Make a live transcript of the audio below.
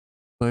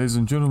Ladies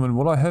and gentlemen,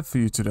 what I have for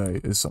you today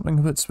is something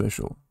a bit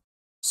special.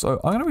 So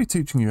I'm going to be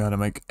teaching you how to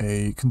make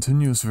a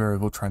continuous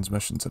variable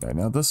transmission today.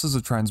 Now this is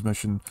a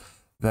transmission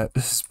that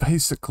is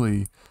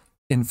basically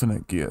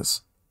infinite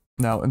gears.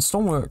 Now in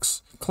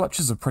Stormworks,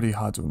 clutches are pretty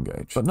hard to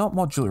engage, but not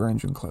modular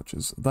engine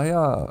clutches. They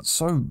are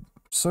so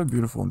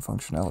beautiful in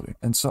functionality.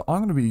 And so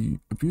I'm going to be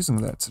abusing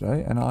that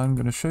today, and I'm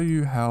going to show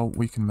you how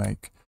we can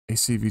make a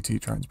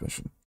CVT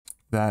transmission.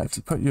 That if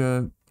you put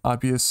your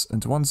RPS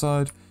into one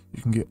side,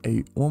 you can get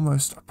a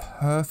almost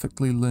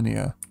perfectly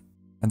linear,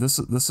 and this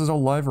is a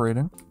live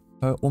rating,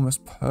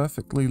 almost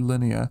perfectly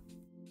linear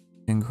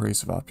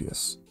increase of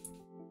RPS.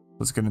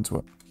 Let's get into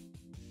it.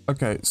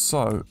 Okay,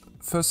 so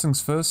first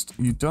things first,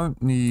 you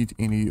don't need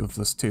any of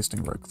this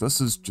testing rig.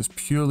 This is just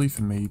purely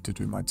for me to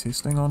do my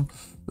testing on.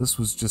 This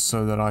was just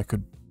so that I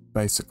could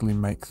basically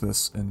make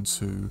this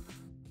into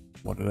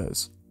what it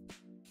is.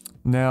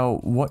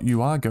 Now, what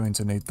you are going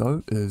to need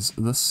though is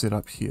this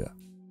setup here.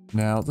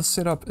 Now, this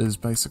setup is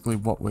basically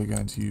what we're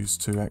going to use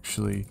to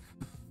actually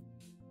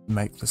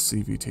make the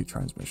CVT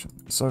transmission.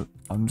 So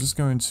I'm just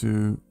going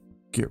to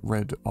get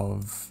rid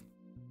of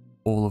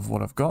all of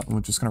what I've got, and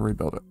we're just going to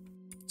rebuild it.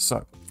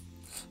 So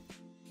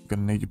you're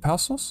going to need your power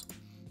source.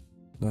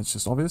 That's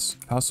just obvious.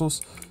 Power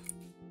source.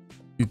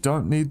 You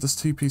don't need this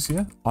T-piece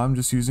here. I'm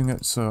just using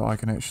it so I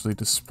can actually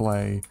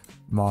display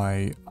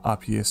my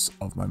RPS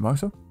of my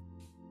motor.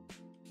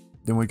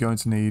 Then we're going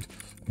to need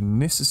a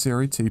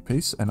necessary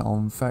T-piece, and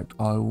in fact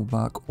I will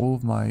mark all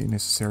of my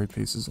necessary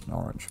pieces in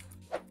orange.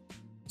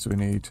 So we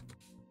need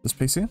this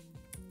piece here,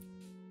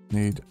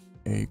 need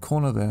a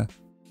corner there,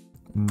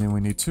 and then we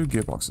need 2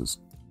 gearboxes.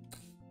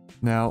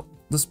 Now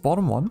this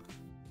bottom one,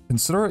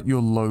 consider it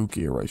your low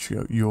gear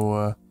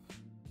ratio.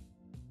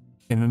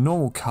 In a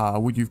normal car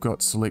where you've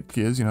got select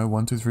gears, you know,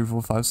 1, 2, 3,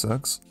 4, 5,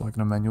 6, like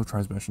in a manual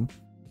transmission,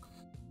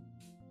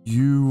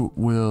 your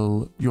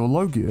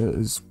low gear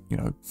is, you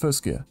know,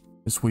 first gear.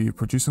 It's where you're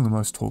producing the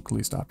most torque,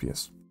 least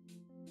RPS.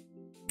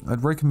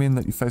 I'd recommend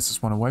that you face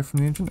this one away from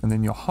the engine, and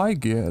then your high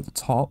gear at the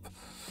top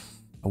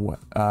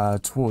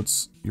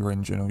towards your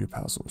engine or your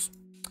power source.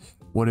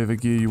 Whatever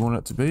gear you want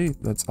it to be,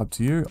 that's up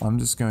to you. I'm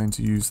just going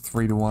to use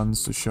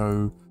 3-to-1s to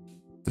show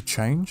the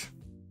change.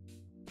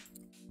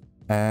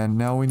 And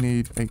now we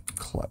need a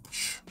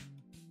clutch.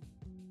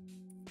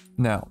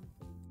 Now,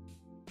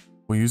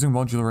 we're using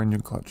modular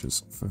engine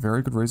clutches for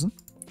very good reason.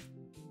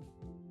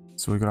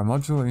 So we've got our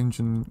modular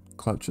engine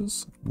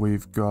clutches, we'll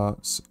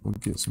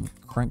get some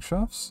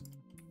crankshafts,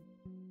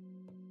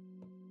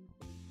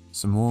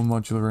 some more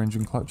modular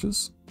engine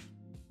clutches,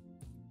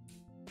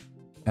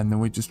 and then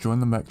we just join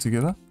them back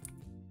together,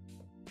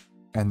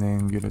 and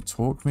then get a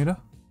torque meter,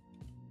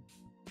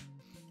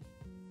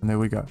 and there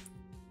we go.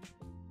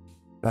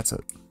 That's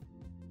it.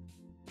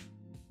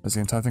 That's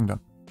the entire thing done.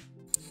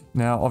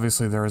 Now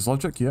obviously there is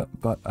logic, yeah,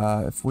 but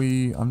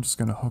I'm just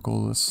going to hook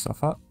all this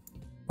stuff up,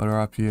 motor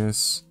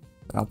RPS,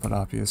 output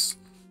RPS,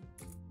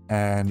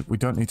 and we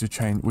don't need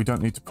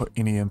to put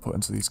any input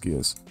into these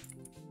gears,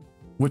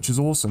 which is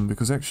awesome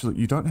because actually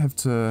you don't have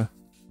to,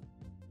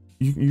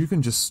 you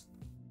can just,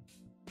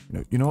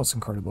 you know what's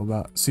incredible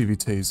about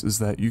CVTs is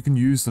that you can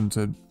use them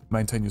to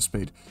maintain your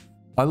speed.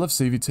 I love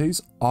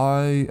CVTs.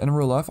 In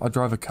real life, I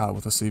drive a car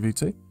with a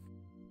CVT,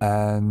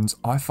 and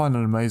I find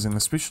it amazing,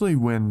 especially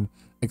when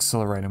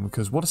accelerating,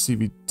 because what a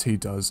CVT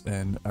does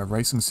in a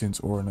racing sense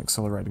or an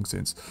accelerating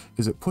sense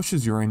is it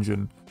pushes your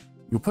engine.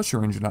 You'll push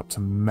your engine up to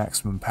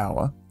maximum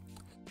power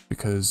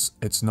because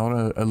it's not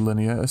a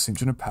linear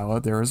ascension of power.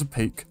 There is a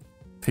peak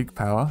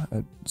power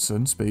at a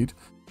certain speed.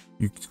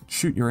 You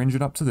shoot your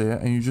engine up to there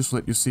and you just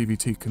let your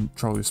CVT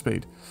control your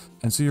speed.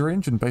 And so your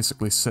engine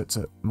basically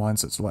mine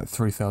sits at like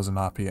 3000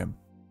 RPM.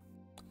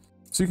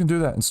 So you can do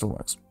that in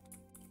Stormworks.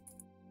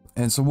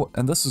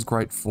 And this is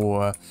great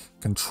for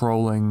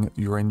controlling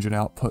your engine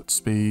output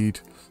speed.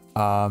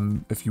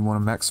 If you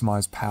want to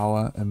maximize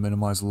power and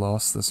minimize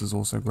loss, this is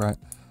also great.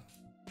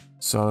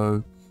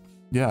 So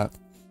yeah,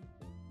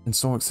 in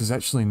Stormworks there's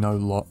actually no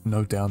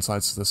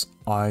downsides to this.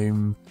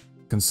 I'm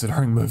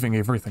considering moving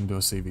everything to a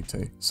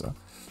CVT. So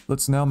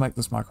let's now make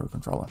this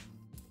microcontroller.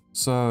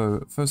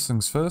 So first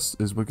things first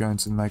is we're going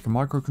to make a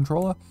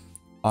microcontroller.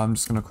 I'm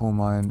just going to call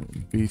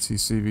mine BT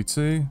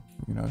CVT,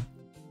 you know,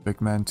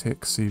 Bigman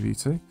Tech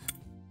CVT.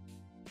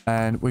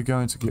 And we're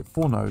going to get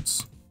 4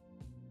 nodes.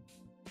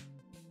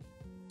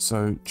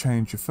 So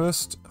change your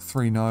first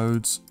 3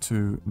 nodes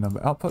to number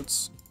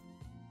outputs.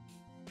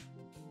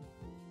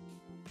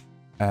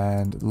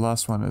 And the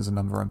last one is a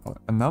number input.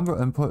 A number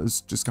input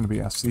is just going to be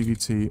our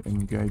CVT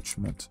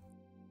engagement.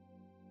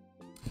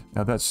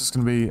 Now that's just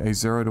going to be a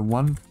 0 to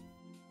 1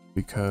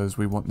 because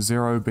we want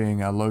 0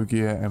 being our low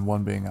gear and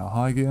 1 being our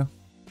high gear.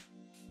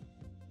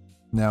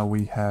 Now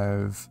we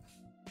have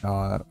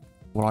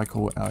what I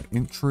call our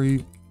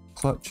entry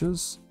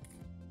clutches.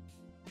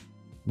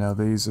 Now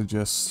these are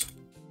just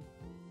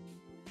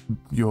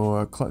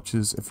your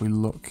clutches. If we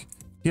look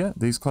here,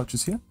 these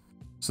clutches here.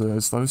 So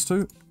there's those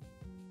 2.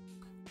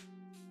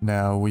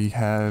 Now we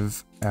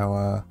have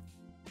our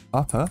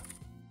upper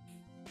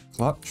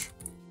clutch.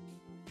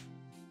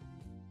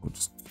 We'll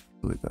just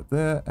delete that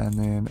there, and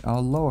then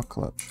our lower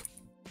clutch.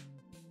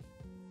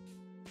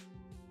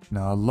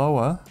 Now our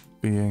lower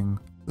being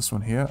this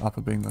one here,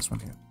 upper being this one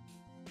here.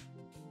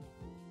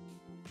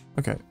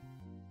 Okay,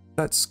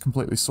 that's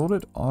completely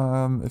sorted.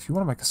 If you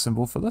want to make a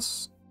symbol for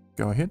this,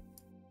 go ahead.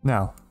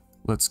 Now,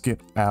 let's get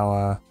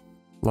our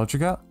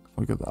logic out.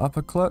 We got the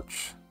upper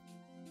clutch,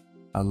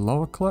 our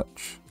lower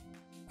clutch,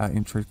 our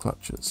entry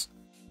clutches.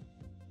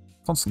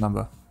 Constant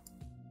number,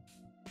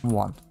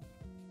 1.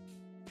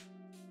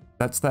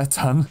 That's that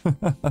done.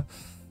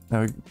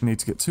 Now we need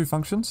to get 2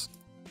 functions.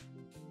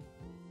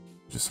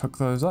 Just hook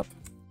those up.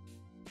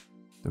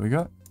 There we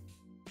go.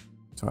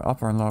 So our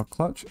upper and lower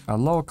clutch. Our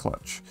lower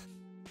clutch,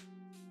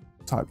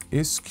 type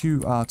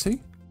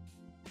SQRT,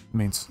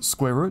 means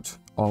square root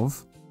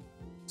of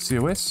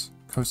COS,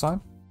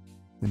 cosine,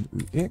 then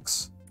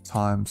UX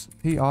times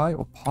PI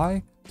or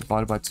pi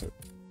divided by 2.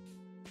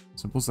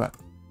 Simple as that.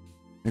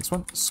 Next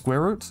one,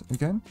 square root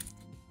again,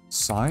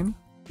 sine,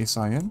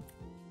 SIN,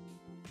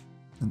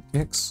 and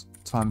x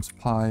times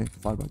pi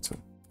divided by 2.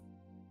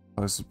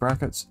 Close the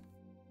brackets.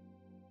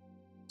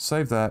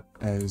 Save that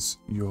as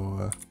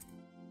your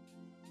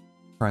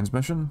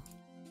transmission,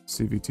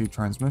 CVT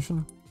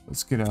transmission.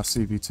 Let's get our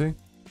CVT.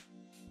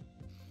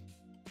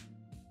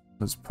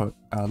 Let's put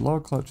our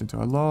lower clutch into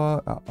our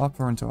lower, our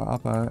upper into our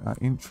upper, our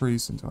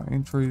entries into our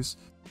entries,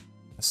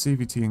 a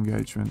CVT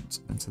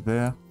engagement into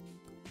there,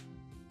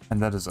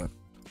 and that is it.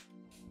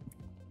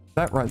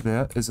 That right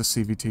there is a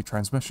CVT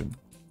transmission.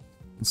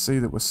 You can see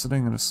that we're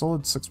sitting in a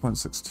solid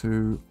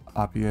 6.62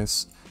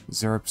 RPS,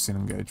 0%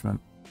 engagement.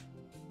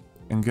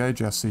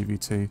 Engage our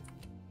CVT,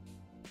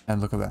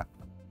 and look at that.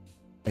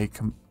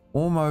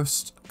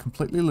 Almost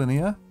completely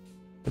linear.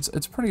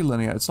 It's pretty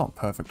linear. It's not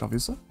perfect,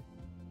 obviously,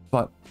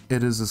 but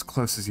it is as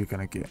close as you're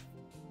gonna get.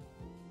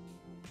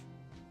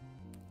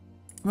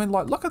 I mean,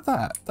 like, look at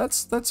that.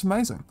 That's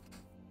amazing.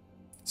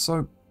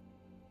 So,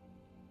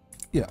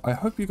 yeah, I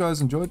hope you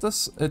guys enjoyed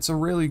this. It's a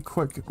really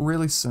quick,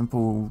 really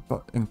simple,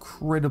 but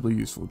incredibly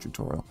useful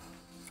tutorial.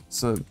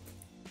 So,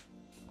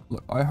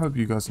 look, I hope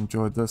you guys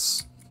enjoyed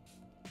this.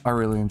 I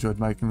really enjoyed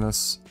making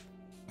this.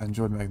 I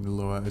enjoyed making the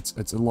lure.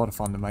 It's a lot of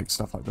fun to make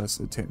stuff like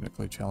this. It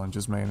technically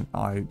challenges me, and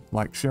I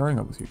like sharing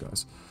it with you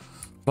guys.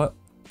 But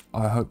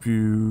I hope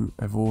you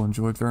have all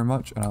enjoyed very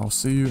much, and I will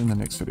see you in the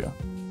next video.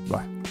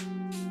 Bye.